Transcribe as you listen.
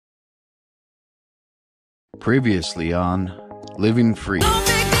Previously on Living Free.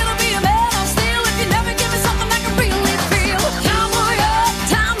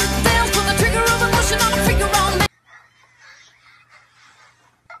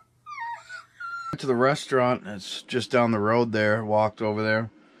 To the restaurant, it's just down the road there, walked over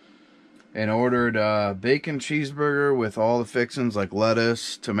there and ordered a bacon cheeseburger with all the fixings like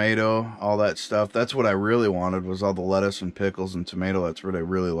lettuce, tomato, all that stuff. That's what I really wanted, was all the lettuce and pickles and tomato. That's what I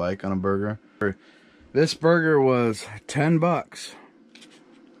really like on a burger. This burger was 10 bucks,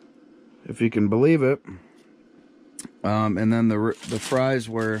 if you can believe it. And then the fries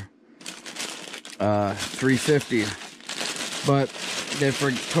were $3.50. But they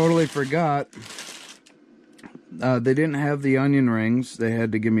totally forgot. They didn't have the onion rings. They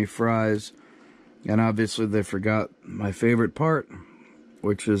had to give me fries. And obviously they forgot my favorite part,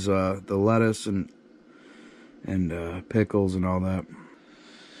 which is the lettuce and pickles and all that.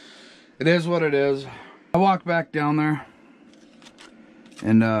 It is what it is. I walked back down there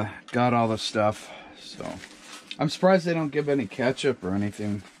and got all the stuff. So I'm surprised they don't give any ketchup or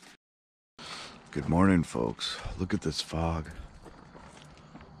anything. Good morning, folks. Look at this fog.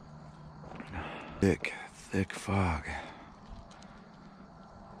 Thick fog.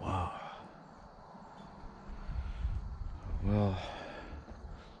 Wow. Well,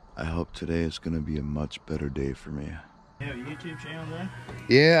 I hope today is going to be a much better day for me. You have a YouTube channel then?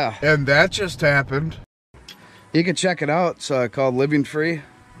 Yeah. And that just happened. You can check it out. It's called LivingFree.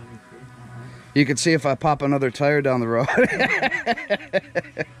 You can see if I pop another tire down the road.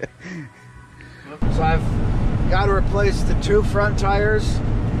 So I've got to replace the 2 front tires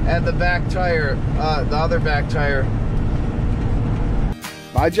and the back tire, the other back tire.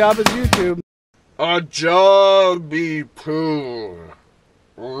 My job is YouTube. A job be cool.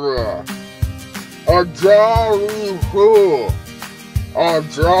 A job be cool. A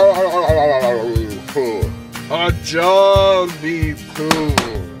job be cool. A job be cool.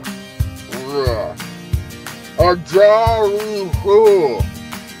 A job be cool.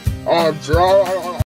 A job.